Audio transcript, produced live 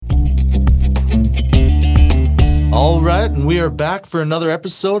Brett, and we are back for another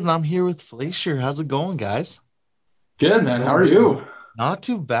episode, and I'm here with Fleischer. How's it going, guys? Good, man. How are you? Not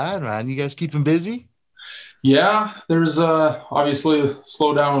too bad, man. You guys keeping busy? Yeah, there's obviously a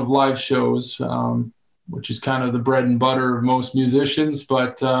slowdown of live shows, which is kind of the bread and butter of most musicians,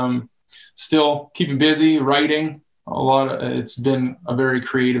 but still keeping busy, writing. It's been a very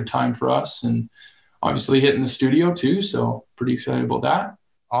creative time for us, and obviously hitting the studio too, so pretty excited about that.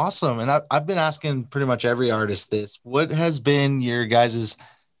 Awesome. And I've been asking pretty much every artist this. What has been your guys'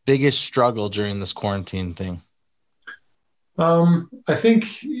 biggest struggle during this quarantine thing? I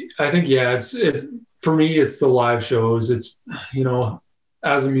think, yeah, it's for me, it's the live shows. It's,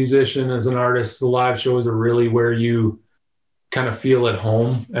 as a musician, as an artist, the live shows are really where you kind of feel at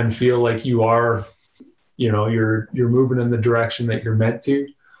home and feel like you are, you're moving in the direction that you're meant to.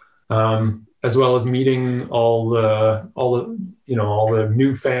 As well as meeting all the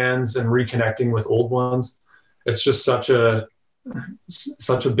new fans and reconnecting with old ones. It's just such a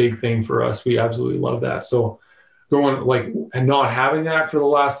big thing for us. We absolutely love that. So and not having that for the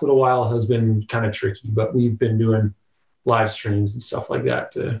last little while has been kind of tricky, but we've been doing live streams and stuff like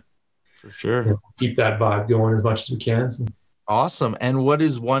that to for sure keep that vibe going as much as we can. So. Awesome. And what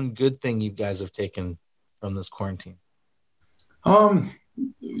is one good thing you guys have taken from this quarantine?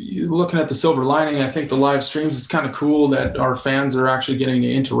 Looking at the silver lining, I think the live streams, it's kind of cool that our fans are actually getting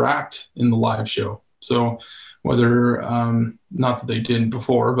to interact in the live show. So whether, not that they didn't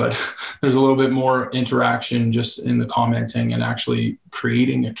before, but there's a little bit more interaction just in the commenting and actually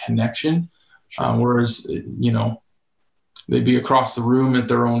creating a connection. Sure. Whereas, they'd be across the room at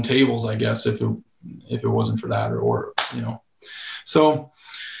their own tables, I guess, if it wasn't for that or. So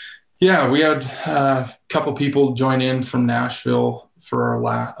yeah, we had a couple people join in from Nashville for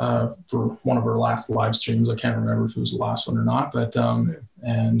for one of our last live streams. I can't remember if it was the last one or not, but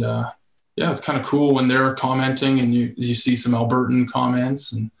yeah, it's kind of cool when they're commenting and you see some Albertan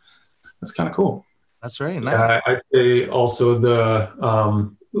comments, and that's kind of cool. That's right. Nice. Yeah, I'd say also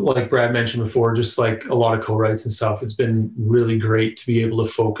the like Brad mentioned before, just like a lot of co-writes and stuff. It's been really great to be able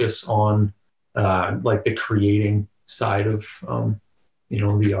to focus on like the creating side of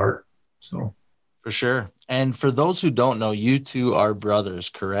the art. So. For sure. And for those who don't know, you two are brothers,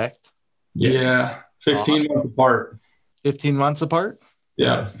 correct? Yeah. 15 months apart. 15 months apart?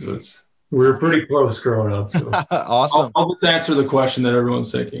 Yeah. So we were pretty close growing up. So. Awesome. I'll just answer the question that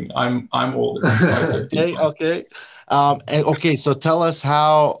everyone's thinking. I'm older. Okay. Okay. So tell us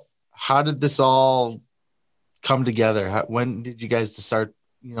how did this all come together? When did you guys decide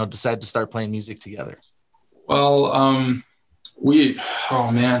to start playing music together? Well,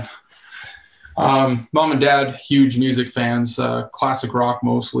 mom and dad, huge music fans, classic rock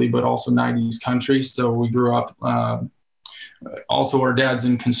mostly, but also 90s country. So we grew up, also our dad's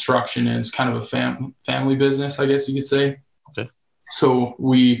in construction, and it's kind of a family business, I guess you could say. Okay. So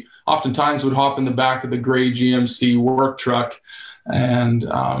we oftentimes would hop in the back of the gray GMC work truck, and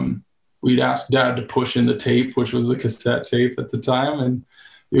we'd ask dad to push in the tape, which was the cassette tape at the time. And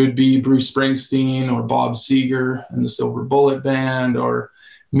it would be Bruce Springsteen or Bob Seger and the Silver Bullet Band, or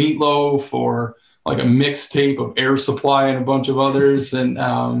Meatloaf, or like a mixtape of Air Supply and a bunch of others. And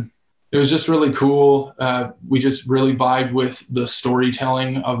it was just really cool. We just really vibed with the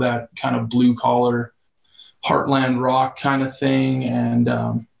storytelling of that kind of blue collar heartland rock kind of thing, and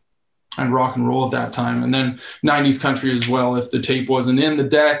rock and roll at that time. And then 90s country as well. If the tape wasn't in the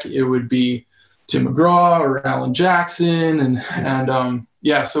deck, it would be Tim McGraw or Alan Jackson. And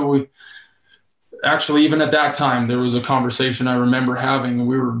so we actually, even at that time, there was a conversation I remember having.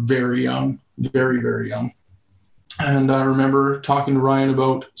 We were very young, very, very young. And I remember talking to Ryan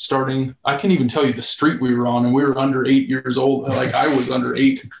about starting, I can't even tell you the street we were on, and we were under 8 years old. Like I was under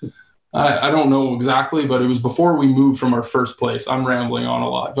 8. I don't know exactly, but it was before we moved from our first place. I'm rambling on a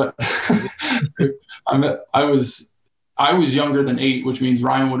lot, but I was younger than 8, which means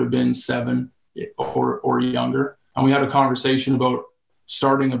Ryan would have been 7 or younger. And we had a conversation about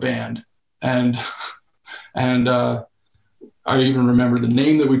starting a band. And I even remember the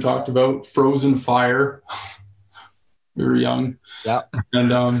name that we talked about, Frozen Fire. We were young. Yeah.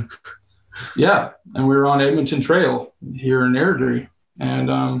 And and we were on Edmonton Trail here in Airdrie.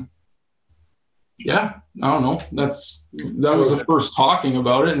 And I don't know. That was the first talking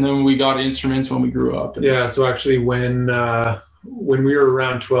about it. And then we got instruments when we grew up. Yeah. So actually when we were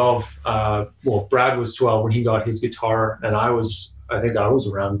around 12, Brad was 12 when he got his guitar, and I think I was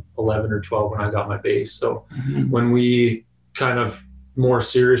around 11 or 12 when I got my bass. So when we kind of more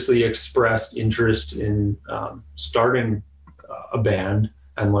seriously expressed interest in starting a band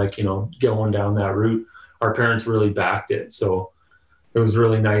and going down that route, our parents really backed it. So it was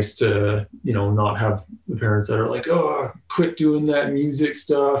really nice to, not have the parents that are like, oh, quit doing that music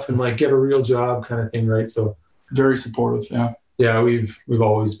stuff and like get a real job kind of thing. Right. So very supportive. Yeah. Yeah. We've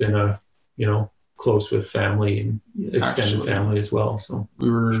always been close with family and extended family as well. So we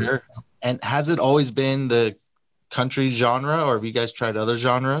were. Sure. And has it always been the country genre, or have you guys tried other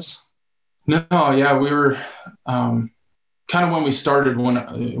genres? No. Yeah. We were, kind of when we started,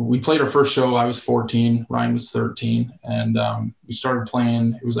 when we played our first show, I was 14, Ryan was 13. And we started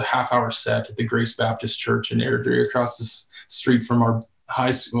playing, it was a half-hour set at the Grace Baptist Church in Airdrie, across the street from our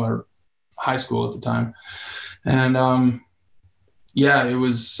high school at the time. And it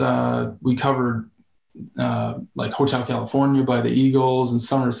was, we covered like Hotel California by the Eagles and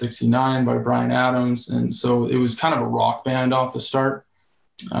Summer of '69 by Bryan Adams. And so it was kind of a rock band off the start.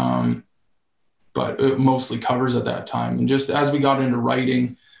 But it mostly covers at that time. And just as we got into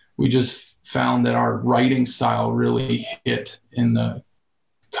writing, we just found that our writing style really hit in the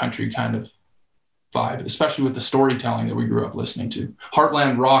country kind of vibe, especially with the storytelling that we grew up listening to.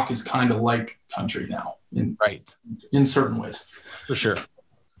 Heartland rock is kind of like country now in certain ways. For sure.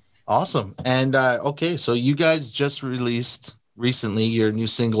 Awesome. And okay, so you guys just released recently your new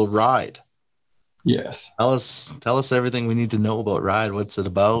single, Ride. Yes. Tell us everything we need to know about Ride. What's it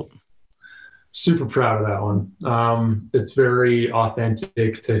about? Super proud of that one. It's very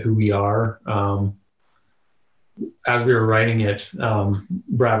authentic to who we are. As we were writing it,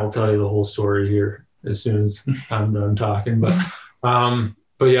 Brad will tell you the whole story here as soon as I'm done talking. But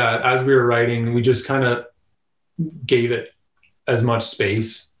yeah, as we were writing, we just kind of gave it as much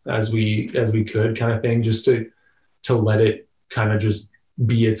space as we could, kind of thing, just to let it kind of just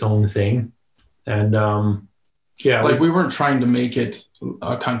be its own thing. And we weren't trying to make it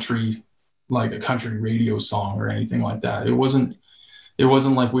a country radio song or anything like that. It wasn't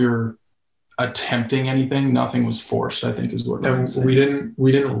like we were attempting anything. Nothing was forced, I think is what I'm saying.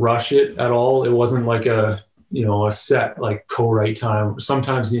 We didn't rush it at all. It wasn't like a set like co-write time.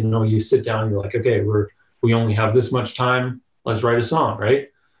 Sometimes, you sit down and you're like, okay, we only have this much time. Let's write a song. Right.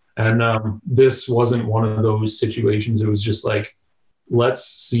 And this wasn't one of those situations. It was just like, let's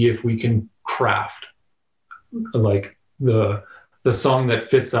see if we can craft like the song that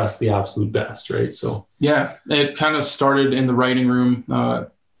fits us the absolute best, right? So yeah, it kind of started in the writing room. I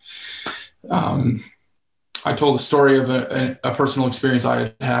told the story of a personal experience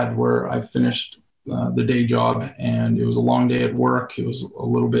I had where I finished the day job, and it was a long day at work. It was a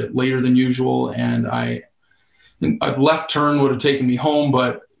little bit later than usual, and a left turn would have taken me home,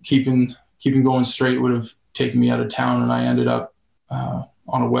 but keeping going straight would have taken me out of town, and I ended up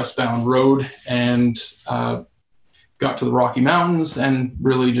on a westbound road and got to the Rocky Mountains, and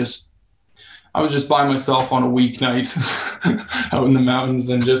really I was just by myself on a weeknight out in the mountains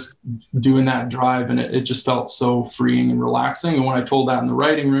and just doing that drive. And it just felt so freeing and relaxing. And when I told that in the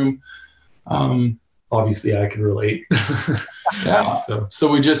writing room, obviously I could relate. Yeah.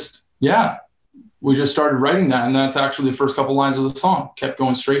 So we just started writing that. And that's actually the first couple lines of the song. Kept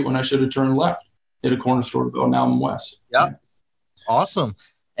going straight when I should have turned left. Hit a corner store to go, now I'm west. Yeah. Awesome.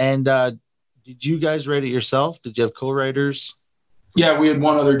 And, did you guys write it yourself? Did you have co-writers? Yeah, we had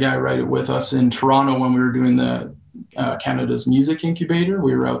one other guy write it with us in Toronto when we were doing the Canada's Music Incubator.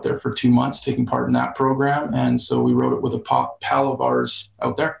 We were out there for 2 months taking part in that program. And so we wrote it with a pal of ours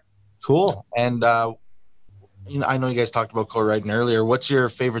out there. Cool. And I know you guys talked about co-writing earlier. What's your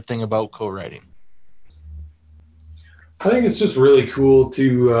favorite thing about co-writing? I think it's just really cool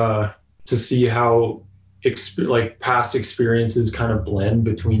to see how past experiences kind of blend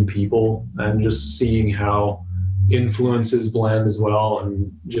between people, and just seeing how influences blend as well,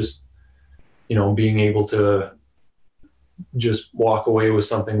 and just being able to just walk away with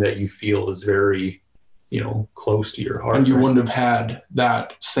something that you feel is very close to your heart. And you wouldn't have had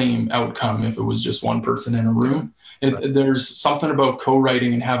that same outcome if it was just one person in a room. There's something about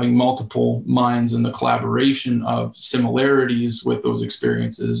co-writing and having multiple minds and the collaboration of similarities with those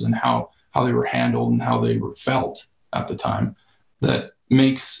experiences and how they were handled and how they were felt at the time, that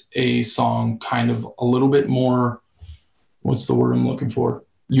makes a song kind of a little bit more, what's the word I'm looking for?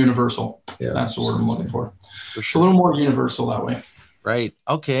 Universal. Yeah, that's the word I'm looking for. It's a little more universal that way. Right.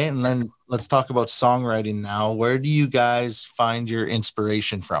 Okay. And then let's talk about songwriting now. Where do you guys find your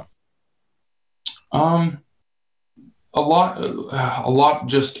inspiration from? A lot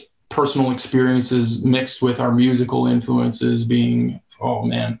just personal experiences mixed with our musical influences being,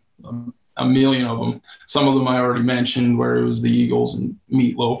 a million of them. Some of them I already mentioned, where it was the Eagles and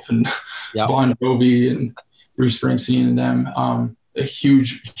Meatloaf and Bon Jovi and Bruce Springsteen and them. A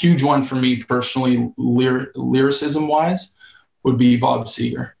huge one for me personally, lyricism wise, would be Bob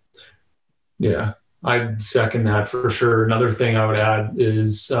Seger. Yeah. I'd second that for sure. Another thing I would add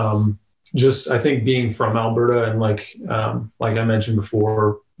is just, I think, being from Alberta and like I mentioned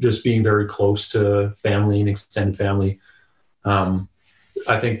before, just being very close to family and extended family.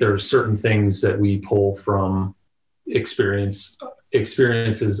 I think there are certain things that we pull from experiences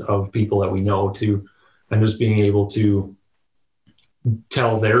of people that we know too, and just being able to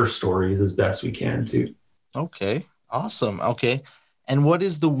tell their stories as best we can too. Okay, awesome. Okay, and what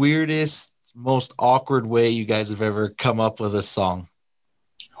is the weirdest, most awkward way you guys have ever come up with a song?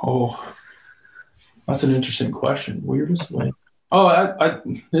 Oh, that's an interesting question. Weirdest way? Oh, I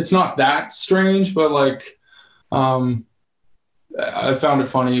it's not that strange, but like, I found it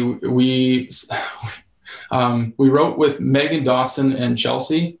funny. We wrote with Megan Dawson and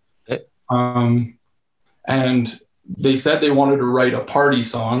Chelsea, and they said they wanted to write a party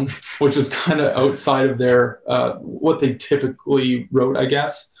song, which was kind of outside of their what they typically wrote, I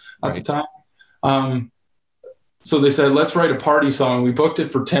guess, at the time. So they said, let's write a party song. We booked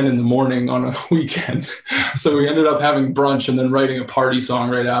it for 10 in the morning on a weekend. So we ended up having brunch and then writing a party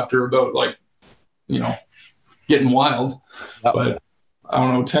song right after about like, getting wild. Yep. But I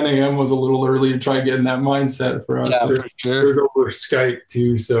don't know, 10 a.m. was a little early to try getting that mindset for us. Yeah, for sure. It was over Skype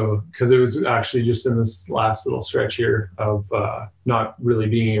too. So, because it was actually just in this last little stretch here of not really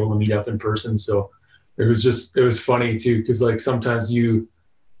being able to meet up in person. So it was funny too. Because like sometimes you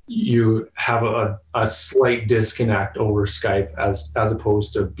have a slight disconnect over Skype as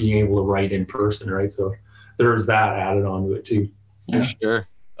opposed to being able to write in person, right? So there's that added onto it too. For sure.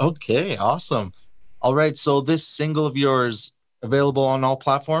 Okay, awesome. All right, so this single of yours available on all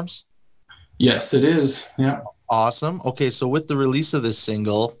platforms? Yes, it is. Yeah. Awesome. Okay, so with the release of this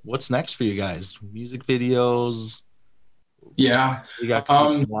single, what's next for you guys? Music videos? Yeah. We got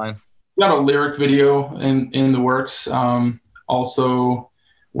a lyric video in the works. Also,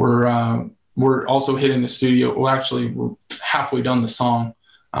 we're also hitting the studio. Well, actually, we're halfway done the song,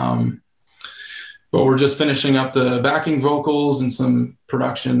 but we're just finishing up the backing vocals and some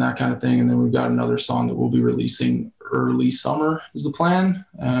production, that kind of thing. And then we've got another song that we'll be releasing early summer is the plan,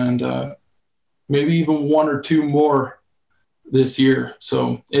 and maybe even one or two more this year.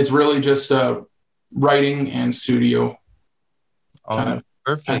 So it's really just writing and studio.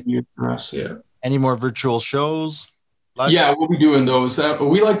 Perfect. For us. Yeah. Any more virtual shows? Yeah, we'll be doing those.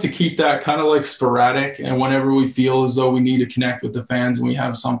 We like to keep that kind of like sporadic, and whenever we feel as though we need to connect with the fans and we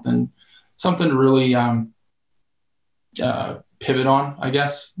have something to really pivot on, I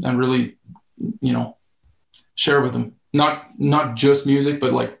guess, and really, share with them. Not just music,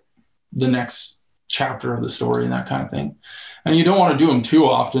 but like the next chapter of the story and that kind of thing. And you don't want to do them too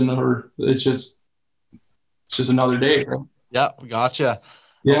often, or it's just another day, right? Yeah, gotcha.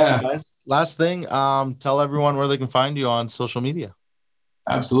 Yeah. Okay, guys, last thing, tell everyone where they can find you on social media.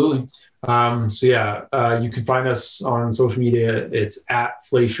 Absolutely. You can find us on social media. It's at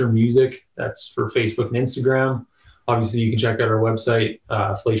Fleischer Music. That's for Facebook and Instagram. Obviously, you can check out our website,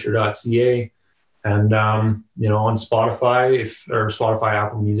 fleischer.ca. And, on Spotify,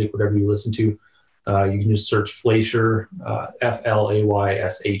 Apple Music, whatever you listen to, you can just search Fleischer, Flaysher.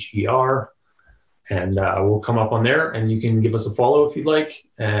 And we'll come up on there, and you can give us a follow if you'd like.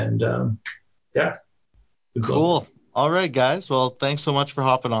 And cool. All right, guys. Well, thanks so much for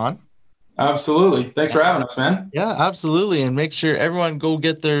hopping on. Absolutely. Thanks for having us, man. Yeah, absolutely. And make sure everyone go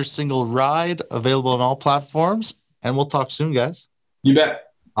get their single Ride, available on all platforms. And we'll talk soon, guys. You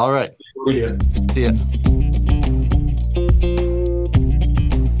bet. All right. See ya. See ya.